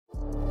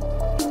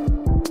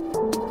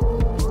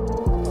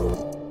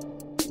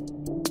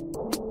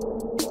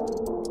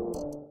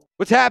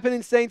What's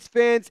happening, Saints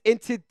fans? In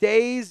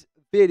today's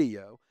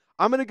video,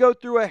 I'm going to go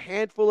through a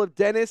handful of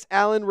Dennis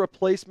Allen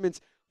replacements.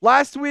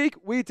 Last week,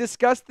 we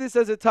discussed this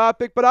as a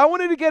topic, but I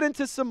wanted to get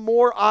into some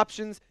more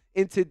options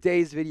in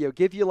today's video.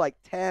 Give you like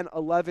 10,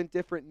 11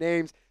 different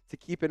names to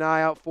keep an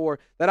eye out for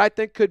that I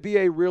think could be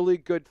a really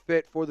good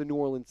fit for the New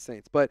Orleans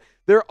Saints. But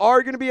there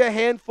are going to be a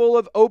handful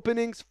of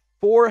openings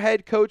for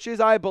head coaches,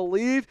 I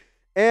believe.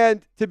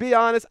 And to be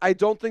honest, I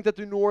don't think that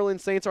the New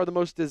Orleans Saints are the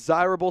most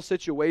desirable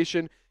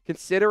situation,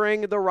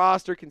 considering the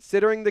roster,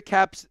 considering the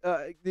caps,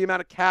 the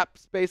amount of cap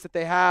space that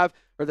they have,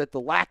 or that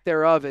the lack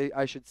thereof,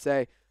 I should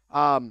say.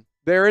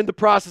 They're in the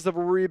process of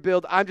a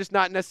rebuild. I'm just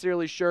not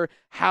necessarily sure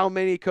how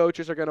many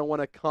coaches are going to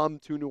want to come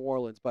to New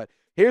Orleans. But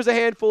here's a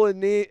handful of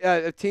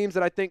teams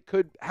that I think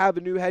could have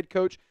a new head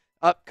coach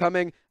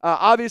upcoming.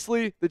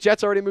 Obviously, the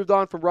Jets already moved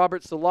on from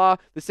Robert Saleh.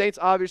 The Saints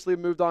obviously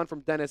moved on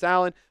from Dennis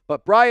Allen.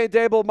 But Brian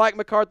Daboll, Mike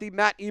McCarthy,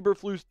 Matt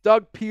Eberflus,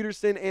 Doug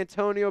Peterson,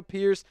 Antonio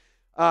Pierce,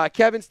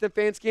 Kevin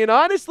Stefanski. And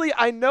honestly,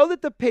 I know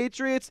that the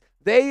Patriots,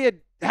 they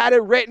had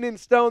it written in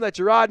stone that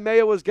Jerod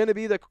Mayo was going to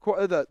be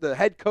the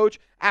head coach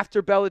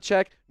after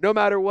Belichick, no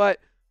matter what.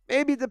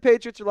 Maybe the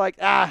Patriots are like,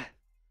 that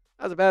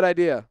was a bad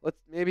idea.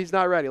 Maybe he's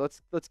not ready.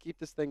 Let's keep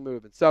this thing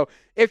moving. So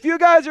if you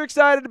guys are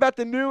excited about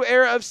the new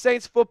era of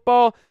Saints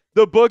football,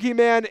 the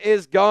boogeyman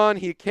is gone.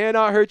 He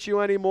cannot hurt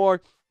you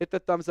anymore. Hit the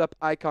thumbs up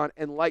icon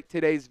and like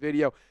today's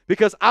video,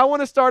 because I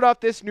want to start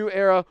off this new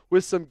era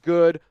with some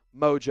good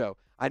mojo.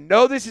 I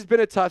know this has been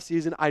a tough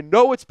season. I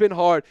know it's been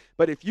hard,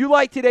 but if you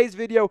like today's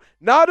video,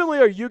 not only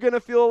are you going to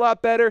feel a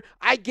lot better,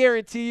 I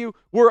guarantee you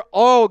we're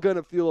all going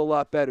to feel a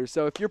lot better.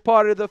 So if you're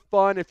part of the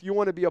fun, if you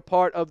want to be a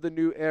part of the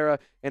new era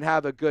and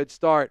have a good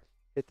start,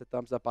 hit the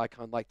thumbs up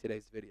icon, like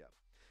today's video.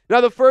 Now,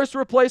 the first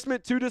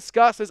replacement to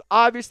discuss is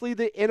obviously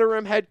the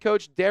interim head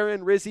coach,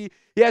 Darren Rizzi.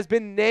 He has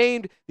been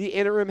named the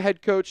interim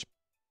head coach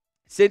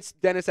since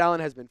Dennis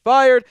Allen has been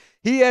fired.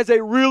 He has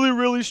a really,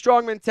 really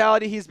strong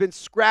mentality. He's been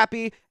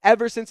scrappy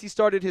ever since he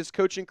started his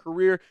coaching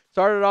career.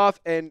 Started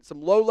off in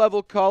some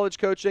low-level college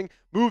coaching,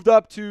 moved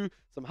up to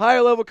some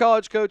higher-level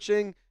college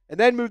coaching, and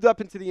then moved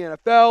up into the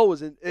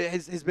NFL,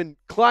 has been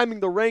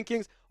climbing the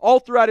rankings all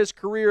throughout his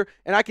career.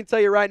 And I can tell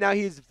you right now,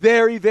 he's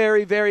very,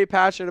 very, very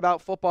passionate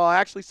about football. I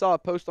actually saw a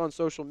post on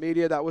social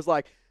media that was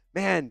like,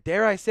 man,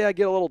 dare I say I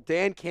get a little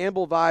Dan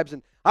Campbell vibes,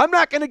 and I'm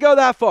not going to go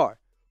that far.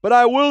 But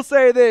I will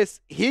say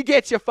this, he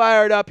gets you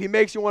fired up. He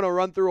makes you want to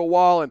run through a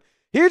wall, and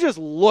he just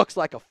looks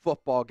like a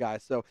football guy.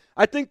 So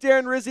I think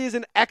Darren Rizzi is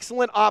an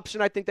excellent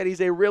option. I think that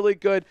he's a really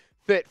good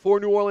fit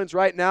for New Orleans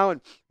right now. And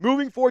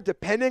moving forward,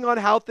 depending on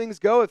how things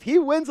go, if he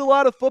wins a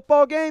lot of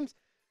football games,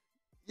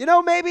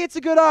 maybe it's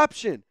a good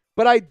option.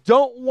 But I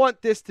don't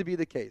want this to be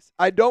the case.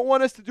 I don't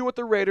want us to do what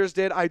the Raiders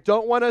did. I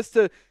don't want us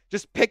to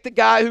just pick the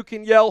guy who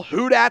can yell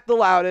hoot at the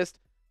loudest.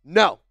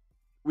 No.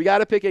 We got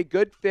to pick a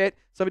good fit,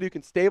 somebody who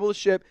can stable the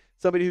ship,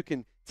 somebody who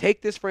can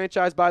take this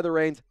franchise by the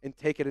reins and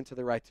take it into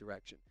the right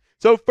direction.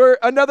 So for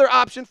another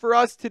option for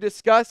us to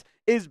discuss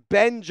is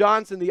Ben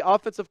Johnson, the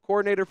offensive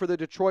coordinator for the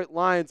Detroit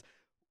Lions.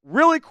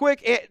 Really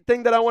quick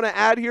thing that I want to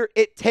add here,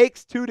 it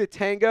takes two to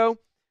tango.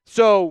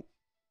 So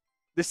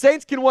the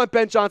Saints can want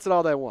Ben Johnson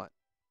all they want.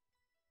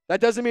 That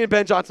doesn't mean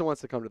Ben Johnson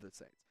wants to come to the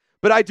Saints.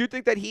 But I do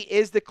think that he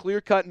is the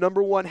clear-cut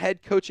 #1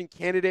 head coaching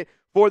candidate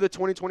for the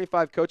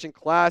 2025 coaching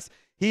class.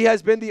 He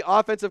has been the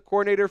offensive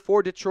coordinator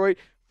for Detroit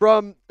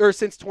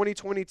since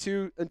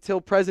 2022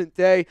 until present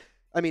day.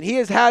 I mean, he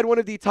has had one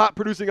of the top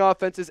producing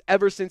offenses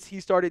ever since he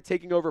started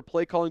taking over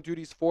play calling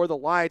duties for the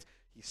Lions.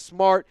 He's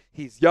smart,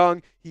 he's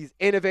young, he's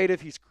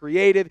innovative, he's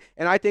creative,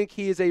 and I think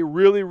he is a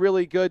really,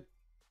 really good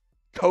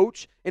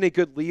coach and a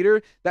good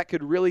leader that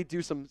could really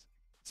do some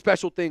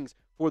special things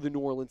for the New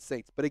Orleans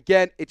Saints. But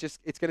again, it's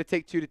going to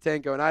take two to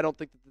tango, and I don't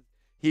think that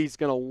he's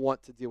going to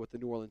want to deal with the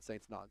New Orleans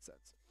Saints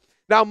nonsense.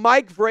 Now,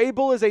 Mike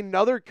Vrabel is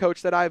another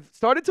coach that I've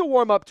started to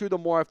warm up to the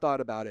more I've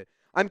thought about it.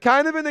 I'm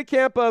kind of in the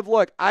camp of,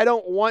 look, I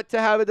don't want to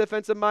have a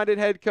defensive-minded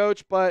head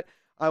coach, but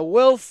I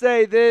will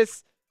say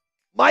this.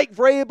 Mike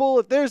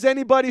Vrabel, if there's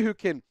anybody who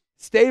can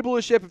stable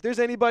a ship, if there's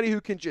anybody who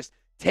can just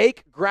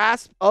take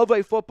grasp of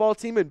a football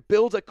team and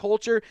build a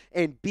culture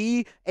and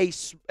be a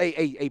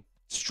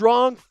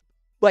strong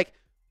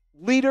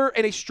leader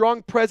and a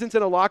strong presence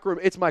in a locker room,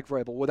 it's Mike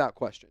Vrabel, without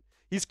question.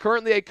 He's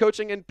currently a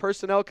coaching and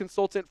personnel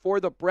consultant for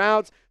the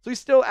Browns, so he's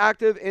still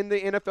active in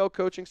the NFL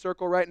coaching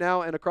circle right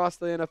now and across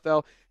the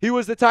NFL. He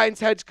was the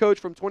Titans head coach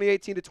from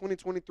 2018 to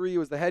 2023. He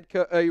was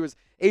he was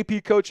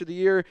AP Coach of the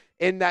Year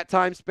in that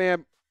time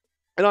span.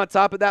 And on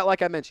top of that,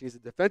 like I mentioned, he's a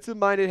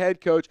defensive-minded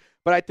head coach,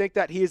 but I think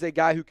that he is a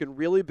guy who can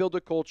really build a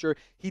culture.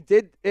 He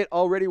did it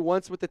already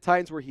once with the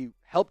Titans where he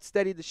helped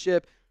steady the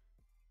ship.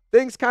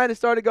 Things kind of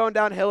started going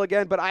downhill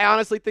again, but I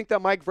honestly think that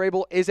Mike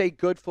Vrabel is a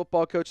good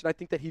football coach, and I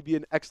think that he'd be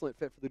an excellent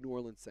fit for the New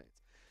Orleans Saints.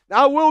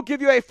 Now, I will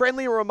give you a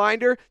friendly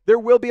reminder. There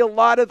will be a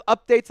lot of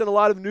updates and a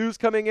lot of news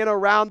coming in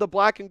around the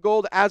black and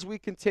gold as we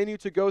continue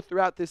to go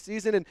throughout this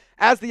season and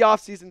as the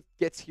offseason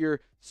gets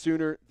here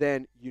sooner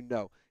than you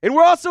know. And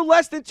we're also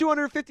less than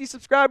 250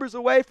 subscribers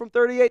away from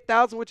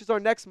 38,000, which is our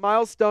next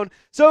milestone.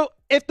 So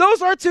if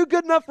those aren't two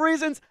good enough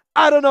reasons,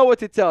 I don't know what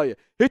to tell you.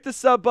 Hit the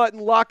sub button,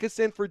 lock us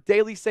in for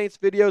daily Saints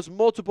videos,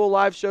 multiple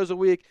live shows a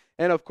week,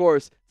 and of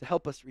course, to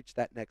help us reach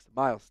that next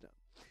milestone.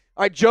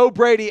 All right, Joe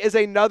Brady is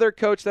another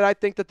coach that I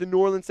think that the New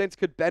Orleans Saints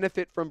could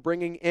benefit from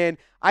bringing in.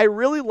 I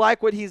really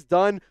like what he's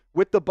done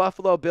with the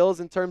Buffalo Bills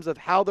in terms of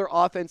how their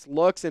offense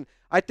looks, and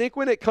I think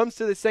when it comes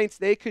to the Saints,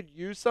 they could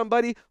use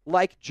somebody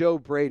like Joe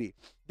Brady.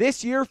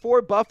 This year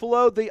for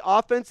Buffalo, the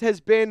offense has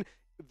been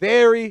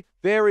very,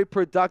 very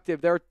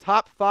productive. They're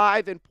top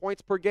 5 in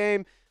points per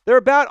game. They're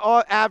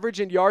about average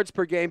in yards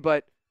per game,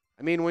 but,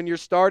 I mean, when you're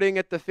starting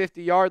at the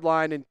 50-yard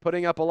line and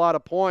putting up a lot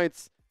of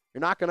points,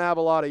 you're not going to have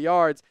a lot of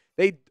yards.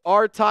 They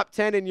are top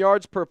 10 in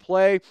yards per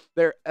play.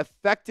 They're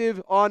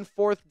effective on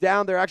fourth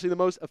down. They're actually the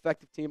most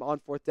effective team on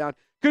fourth down.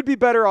 Could be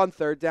better on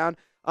third down.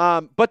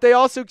 But they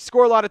also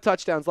score a lot of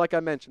touchdowns, like I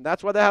mentioned.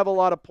 That's why they have a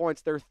lot of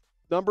points. They're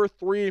number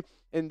 3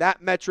 in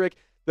that metric.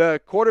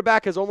 The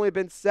quarterback has only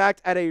been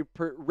sacked at a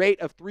rate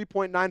of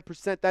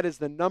 3.9%. That is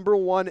the number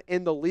 1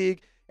 in the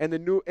league. And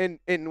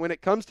when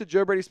it comes to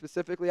Joe Brady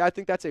specifically, I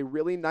think that's a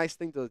really nice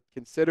thing to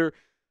consider,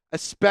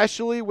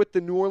 especially with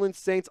the New Orleans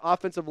Saints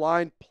offensive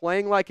line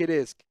playing like it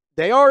is.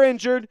 They are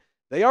injured.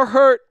 They are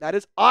hurt. That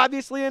is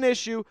obviously an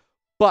issue.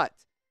 But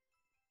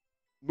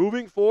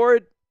moving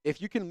forward, if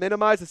you can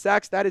minimize the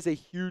sacks, that is a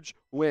huge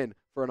win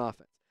for an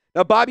offense.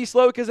 Now, Bobby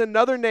Slowik is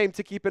another name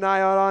to keep an eye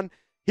out on.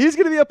 He's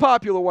going to be a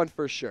popular one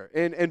for sure.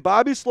 And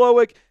Bobby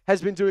Slowik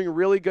has been doing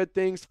really good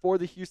things for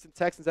the Houston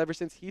Texans ever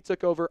since he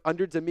took over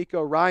under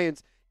DeMeco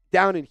Ryans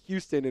down in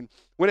Houston. And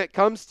when it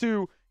comes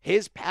to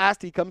his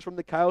past, he comes from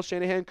the Kyle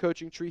Shanahan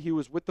coaching tree. He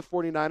was with the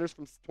 49ers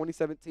from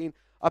 2017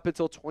 up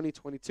until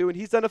 2022. And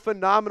he's done a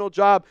phenomenal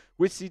job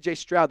with C.J.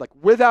 Stroud. Like,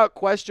 without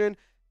question,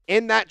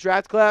 in that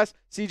draft class,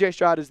 C.J.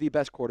 Stroud is the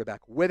best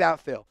quarterback, without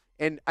fail.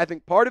 And I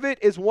think part of it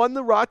is, 1,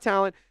 the raw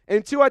talent.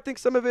 And 2, I think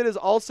some of it is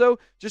also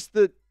just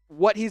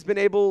what he's been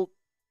able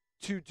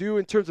to do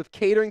in terms of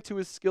catering to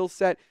his skill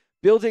set,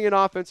 building an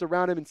offense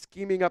around him, and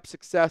scheming up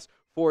success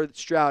for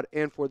Stroud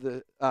and for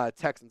the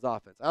Texans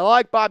offense. I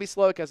like Bobby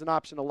Slowik as an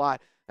option a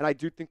lot, and I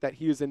do think that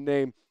he is a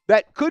name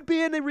that could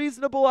be a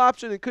reasonable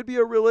option and could be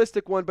a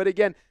realistic one. But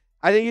again,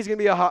 I think he's going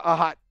to be a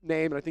hot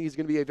name, and I think he's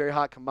going to be a very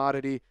hot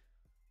commodity.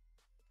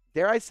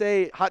 Dare I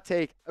say, hot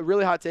take, a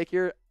really hot take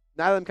here.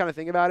 Now that I'm kind of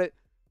thinking about it,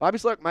 Bobby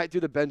Slowik might do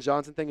the Ben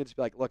Johnson thing and just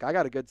be like, look, I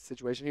got a good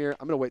situation here.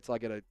 I'm going to wait till I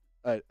get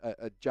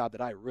a job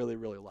that I really,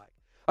 really like.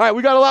 All right,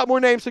 we got a lot more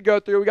names to go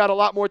through. We got a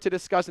lot more to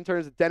discuss in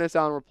terms of Dennis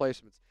Allen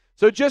replacements.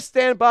 So just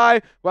stand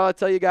by while I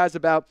tell you guys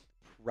about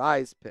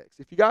Prize Picks.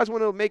 If you guys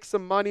want to make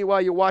some money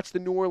while you watch the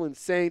New Orleans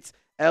Saints,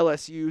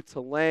 LSU,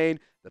 Tulane,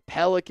 the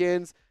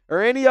Pelicans,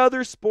 or any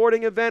other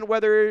sporting event,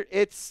 whether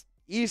it's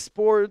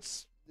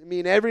esports, I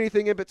mean,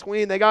 everything in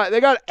between, they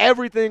got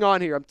everything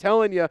on here. I'm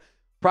telling you,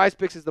 Prize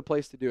Picks is the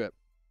place to do it.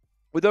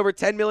 With over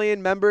 10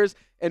 million members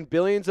and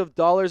billions of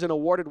dollars in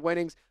awarded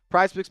winnings,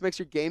 Prize Picks makes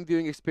your game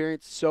viewing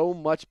experience so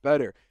much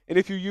better. And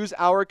if you use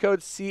our code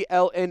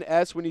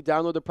CLNS when you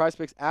download the Prize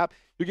Picks app,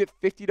 you get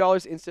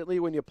 $50 instantly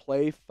when you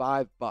play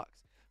 $5.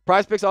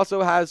 Prize Picks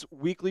also has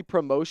weekly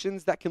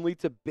promotions that can lead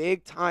to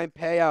big-time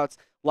payouts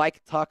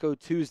like Taco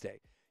Tuesday.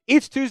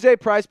 Each Tuesday,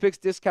 Prize Picks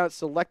discounts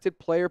selected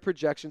player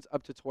projections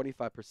up to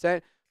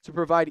 25% to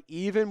provide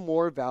even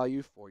more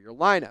value for your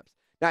lineups.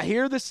 Now,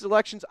 here are the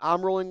selections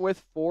I'm rolling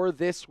with for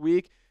this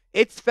week.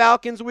 It's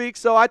Falcons week,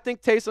 so I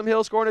think Taysom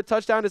Hill scoring a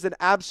touchdown is an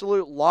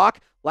absolute lock.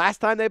 Last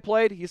time they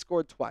played, he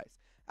scored twice.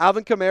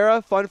 Alvin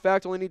Kamara, fun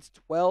fact, only needs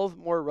 12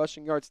 more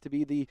rushing yards to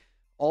be the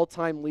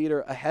all-time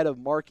leader ahead of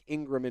Mark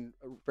Ingram in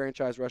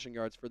franchise rushing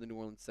yards for the New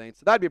Orleans Saints.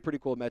 So that'd be a pretty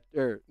cool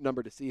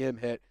number to see him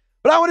hit.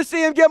 But I want to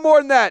see him get more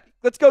than that.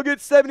 Let's go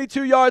get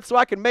 72 yards so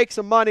I can make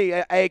some money,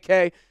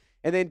 AK.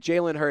 And then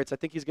Jalen Hurts. I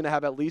think he's going to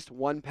have at least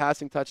one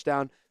passing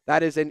touchdown.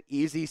 That is an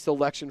easy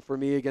selection for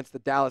me against the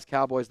Dallas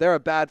Cowboys. They're a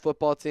bad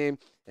football team,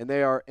 and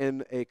they are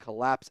in a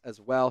collapse as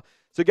well.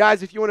 So,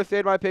 guys, if you want to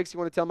fade my picks, you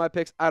want to tell my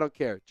picks, I don't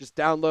care. Just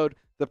download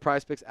the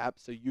Prize Picks app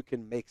so you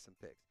can make some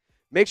picks.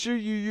 Make sure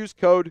you use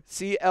code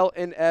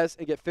CLNS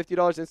and get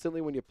 $50 instantly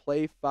when you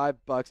play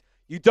 $5.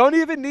 You don't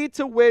even need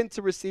to win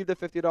to receive the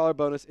 $50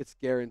 bonus. It's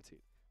guaranteed.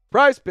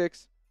 Prize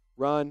Picks,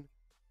 run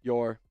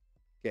your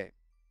game.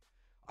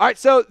 All right,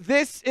 so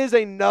this is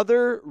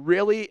another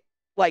really,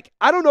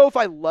 I don't know if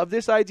I love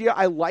this idea.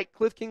 I like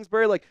Kliff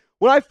Kingsbury.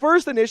 When I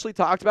first initially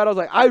talked about it, I was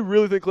like, I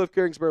really think Kliff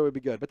Kingsbury would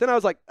be good. But then I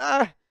was like,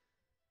 kind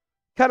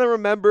of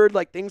remembered,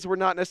 things were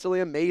not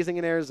necessarily amazing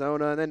in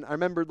Arizona. And then I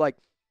remembered,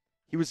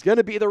 he was going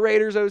to be the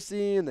Raiders OC,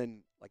 and then,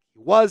 he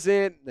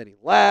wasn't, and then he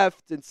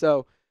left. And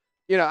so,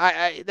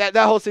 that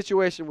whole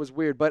situation was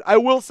weird. But I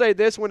will say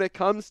this, when it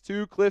comes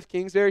to Kliff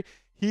Kingsbury,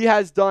 he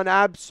has done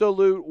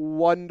absolute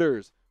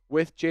wonders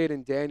with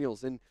Jaden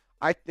Daniels. And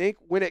I think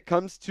when it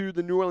comes to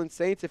the New Orleans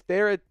Saints, if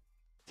they're a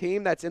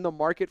team that's in the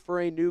market for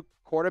a new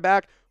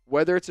quarterback,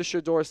 whether it's a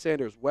Shedeur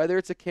Sanders, whether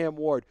it's a Cam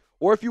Ward,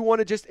 or if you want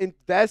to just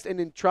invest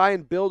and try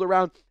and build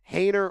around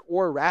Haener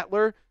or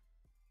Rattler,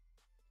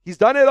 He's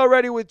done it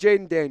already with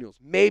Jaden Daniels.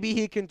 Maybe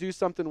he can do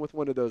something with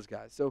one of those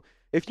guys. So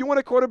if you want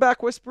a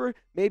quarterback whisperer,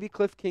 maybe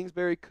Kliff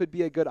Kingsbury could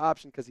be a good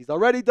option because he's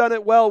already done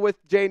it well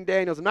with Jaden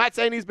Daniels. I'm not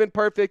saying he's been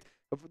perfect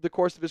over the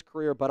course of his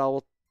career,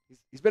 but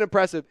he's been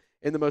impressive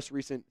in the most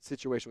recent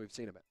situation we've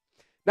seen him in.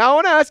 Now I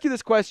want to ask you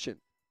this question.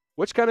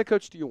 Which kind of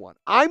coach do you want?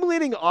 I'm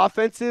leaning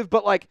offensive,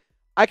 but like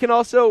I can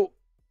also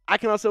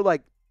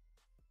like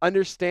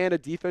understand a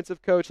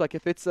defensive coach. Like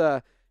if it's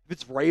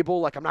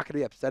Vrabel, like I'm not going to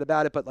be upset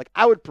about it, but like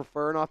I would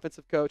prefer an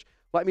offensive coach.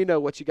 Let me know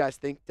what you guys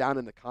think down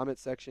in the comment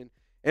section.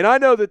 And I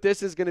know that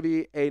this is going to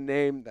be a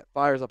name that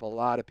fires up a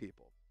lot of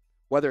people,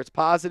 whether it's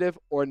positive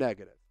or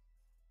negative.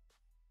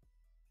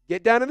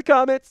 Get down in the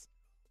comments.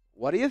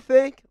 What do you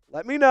think?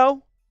 Let me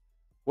know.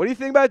 What do you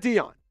think about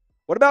Deion?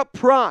 What about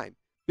Prime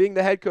being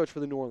the head coach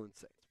for the New Orleans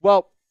Saints?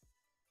 Well,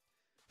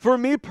 for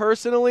me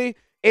personally,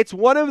 it's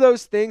one of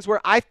those things where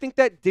I think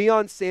that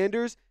Deion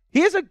Sanders,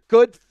 he is a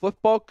good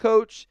football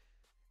coach.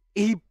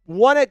 He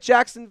won at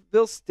Jackson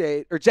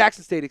State,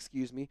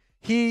 excuse me.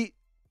 He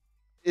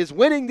is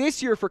winning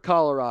this year for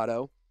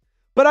Colorado.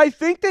 But I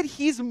think that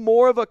he's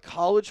more of a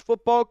college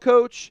football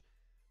coach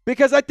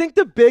because I think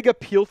the big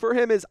appeal for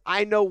him is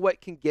I know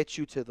what can get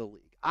you to the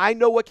league. I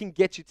know what can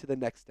get you to the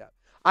next step.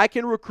 I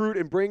can recruit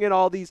and bring in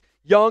all these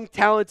young,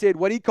 talented,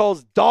 what he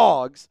calls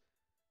dogs,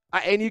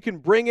 and you can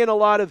bring in a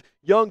lot of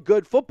young,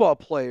 good football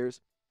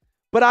players.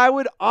 But I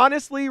would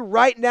honestly,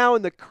 right now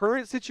in the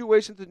current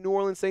situation the New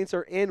Orleans Saints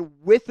are in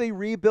with a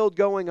rebuild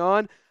going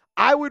on,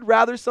 I would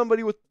rather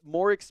somebody with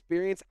more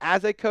experience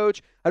as a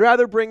coach. I'd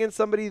rather bring in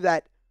somebody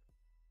that,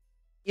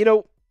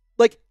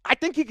 like I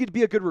think he could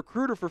be a good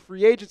recruiter for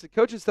free agents and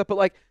coaches and stuff, but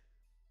like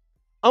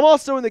I'm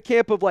also in the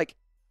camp of like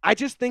I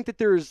just think that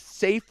there's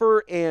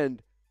safer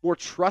and more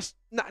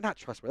not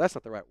trustworthy, that's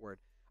not the right word.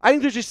 I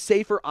think there's just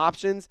safer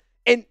options.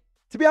 And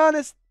to be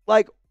honest,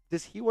 like,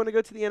 does he want to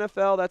go to the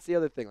NFL? That's the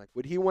other thing. Like,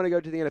 would he want to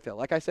go to the NFL?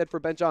 Like I said for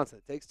Ben Johnson,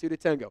 it takes 2 to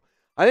tango.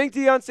 I think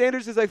Deion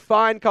Sanders is a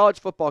fine college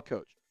football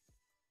coach.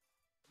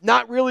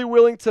 Not really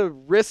willing to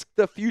risk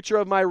the future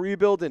of my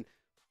rebuild and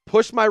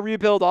push my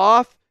rebuild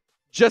off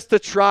just to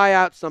try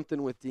out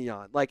something with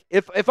Deion. Like,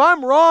 if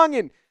I'm wrong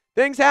and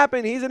things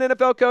happen, he's an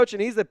NFL coach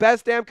and he's the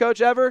best damn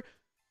coach ever,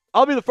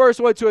 I'll be the first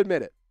one to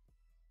admit it.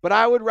 But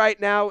I would right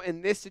now,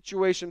 in this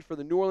situation for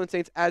the New Orleans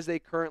Saints as they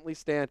currently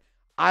stand,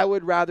 I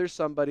would rather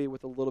somebody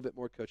with a little bit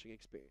more coaching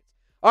experience.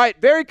 All right,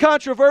 very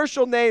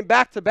controversial name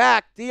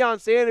back-to-back, Deion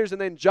Sanders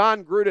and then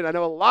Jon Gruden. I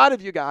know a lot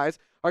of you guys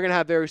are going to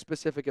have very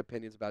specific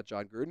opinions about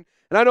Jon Gruden.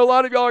 And I know a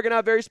lot of y'all are going to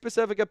have very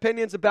specific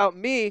opinions about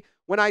me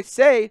when I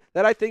say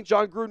that I think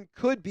Jon Gruden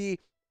could be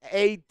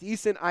a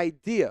decent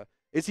idea.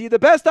 Is he the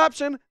best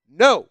option?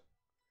 No.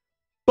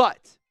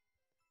 But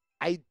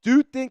I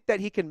do think that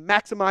he can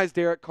maximize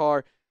Derek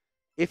Carr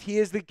if he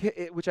is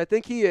which I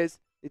think he is.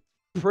 It's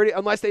pretty,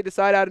 unless they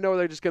decide out of nowhere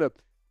they're just going to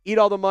eat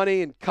all the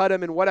money and cut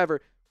him and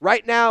whatever.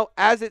 Right now,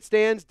 as it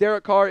stands,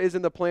 Derek Carr is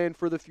in the plan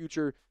for the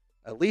future,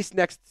 at least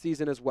next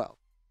season as well.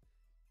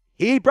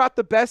 He brought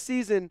the best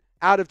season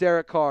out of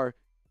Derek Carr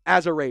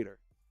as a Raider.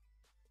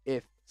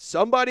 If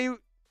somebody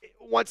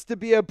wants to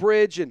be a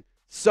bridge and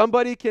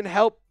somebody can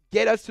help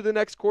get us to the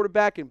next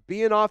quarterback and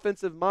be an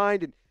offensive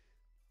mind, and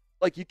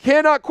like you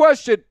cannot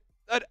question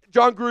that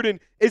Jon Gruden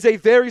is a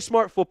very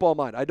smart football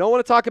mind. I don't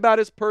want to talk about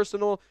his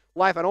personal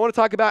life. I don't want to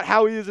talk about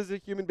how he is as a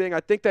human being. I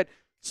think that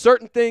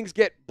certain things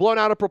get blown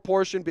out of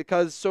proportion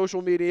because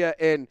social media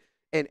and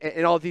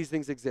all of these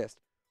things exist.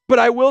 But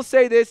I will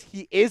say this,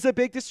 he is a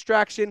big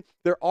distraction.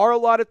 There are a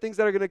lot of things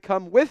that are going to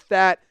come with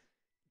that.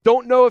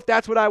 Don't know if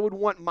that's what I would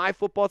want my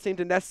football team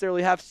to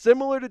necessarily have.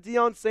 Similar to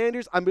Deion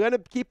Sanders, I'm going to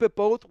keep it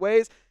both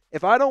ways.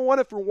 If I don't want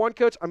it for one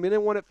coach, I'm going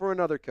to want it for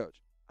another coach.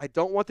 I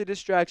don't want the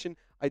distraction.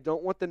 I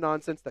don't want the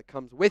nonsense that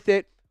comes with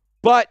it.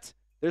 But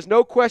there's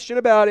no question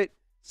about it.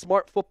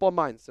 Smart football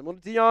mind. Similar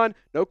to Deion,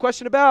 no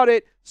question about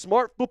it.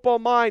 Smart football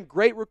mind,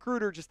 great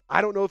recruiter. Just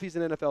I don't know if he's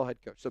an NFL head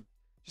coach. So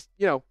just,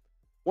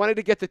 wanted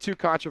to get the two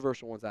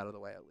controversial ones out of the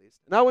way at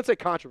least. And I wouldn't say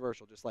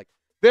controversial, just like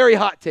very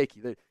hot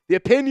takey. The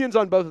opinions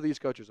on both of these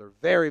coaches are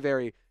very,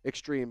 very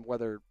extreme,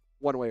 whether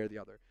one way or the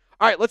other.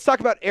 All right, let's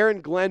talk about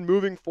Aaron Glenn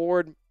moving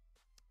forward.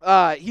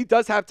 He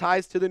does have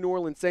ties to the New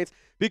Orleans Saints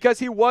because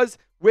he was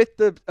with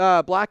the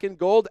Black and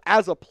Gold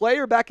as a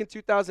player back in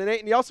 2008,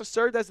 and he also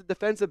served as a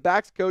defensive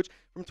backs coach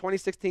from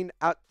 2016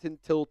 out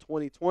until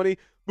 2020.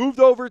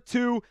 Moved over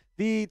to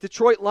the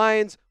Detroit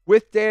Lions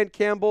with Dan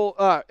Campbell,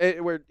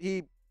 where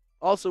he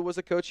also was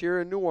a coach here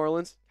in New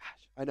Orleans.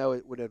 Gosh, I know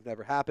it would have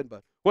never happened,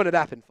 but wouldn't it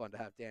have been fun to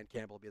have Dan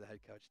Campbell be the head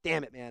coach?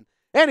 Damn it, man.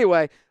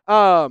 Anyway,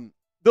 the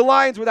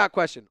Lions, without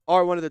question,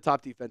 are one of the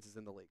top defenses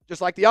in the league.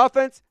 Just like the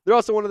offense, they're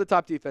also one of the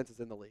top defenses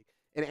in the league.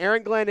 And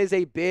Aaron Glenn is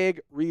a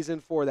big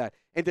reason for that.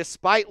 And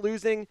despite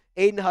losing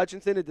Aiden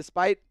Hutchinson and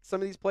despite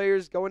some of these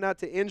players going out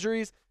to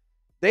injuries,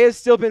 they have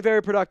still been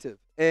very productive.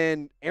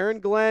 And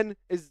Aaron Glenn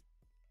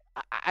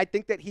I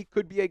think that he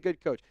could be a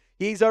good coach.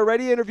 He's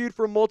already interviewed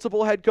for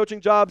multiple head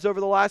coaching jobs over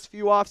the last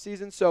few off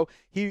seasons, so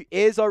he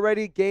is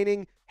already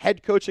gaining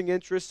head coaching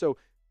interest. So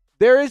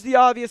there is the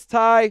obvious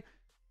tie.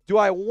 Do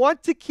I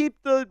want to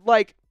keep the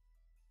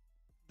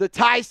the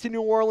ties to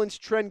New Orleans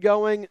trend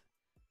going.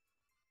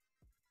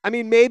 I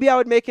mean, maybe I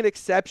would make an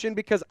exception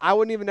because I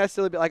wouldn't even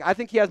necessarily be like, I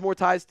think he has more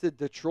ties to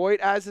Detroit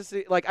as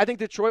a, like, I think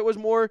Detroit was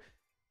more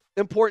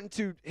important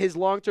to his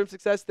long-term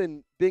success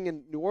than being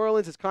in New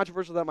Orleans. As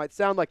controversial that might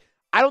sound, like,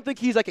 I don't think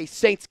he's like a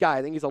Saints guy.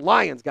 I think he's a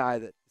Lions guy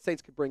that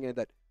Saints could bring in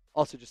that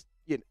also just,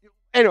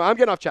 anyway, I'm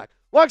getting off track.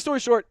 Long story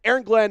short,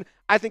 Aaron Glenn,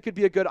 I think could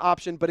be a good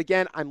option, but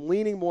again, I'm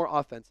leaning more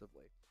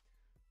offensively.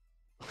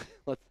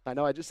 I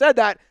know I just said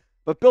that,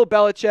 but Bill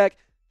Belichick,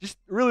 just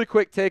really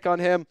quick take on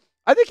him.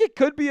 I think it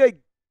could be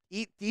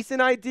a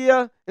decent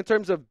idea in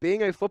terms of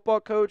being a football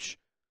coach.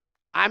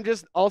 I'm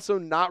just also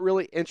not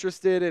really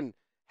interested in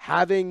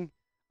having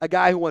a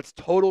guy who wants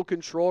total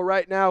control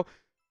right now.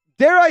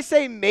 Dare I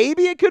say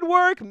maybe it could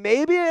work?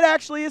 Maybe it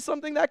actually is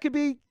something that could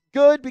be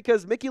good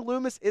because Mickey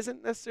Loomis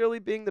isn't necessarily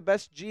being the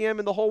best GM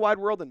in the whole wide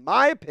world, in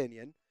my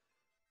opinion.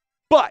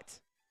 But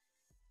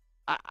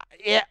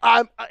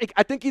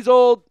I think he's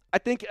old. I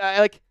think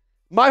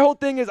my whole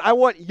thing is I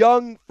want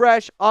young,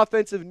 fresh,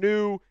 offensive,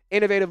 new,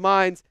 innovative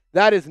minds.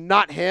 That is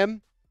not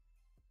him.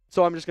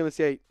 So I'm just going to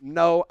say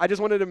no. I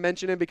just wanted to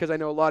mention him because I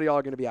know a lot of y'all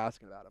are going to be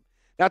asking about him.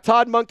 Now,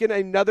 Todd Monken,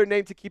 another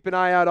name to keep an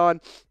eye out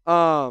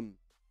on.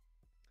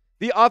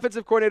 The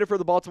offensive coordinator for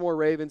the Baltimore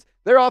Ravens.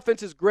 Their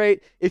offense is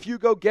great. If you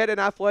go get an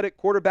athletic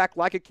quarterback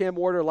like a Cam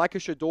Ward or like a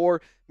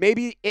Shador,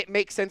 maybe it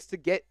makes sense to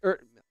get, or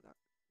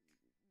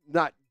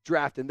not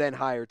draft and then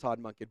hire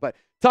Todd Monken. But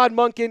Todd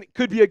Monken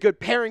could be a good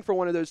pairing for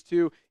one of those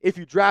two if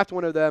you draft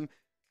one of them,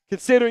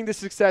 considering the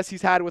success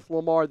he's had with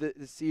Lamar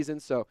this season.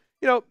 So,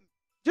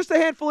 just a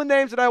handful of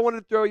names that I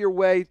wanted to throw your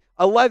way.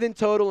 11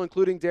 total,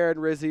 including Darren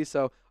Rizzi.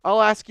 So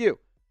I'll ask you,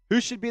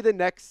 who should be the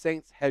next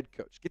Saints head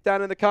coach? Get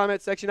down in the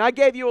comment section. I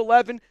gave you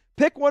 11.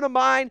 Pick one of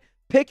mine.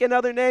 Pick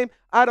another name.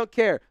 I don't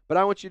care. But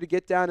I want you to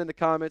get down in the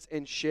comments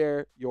and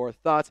share your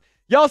thoughts.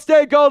 Y'all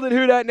stay golden,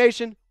 Who Dat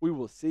Nation. We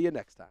will see you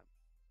next time.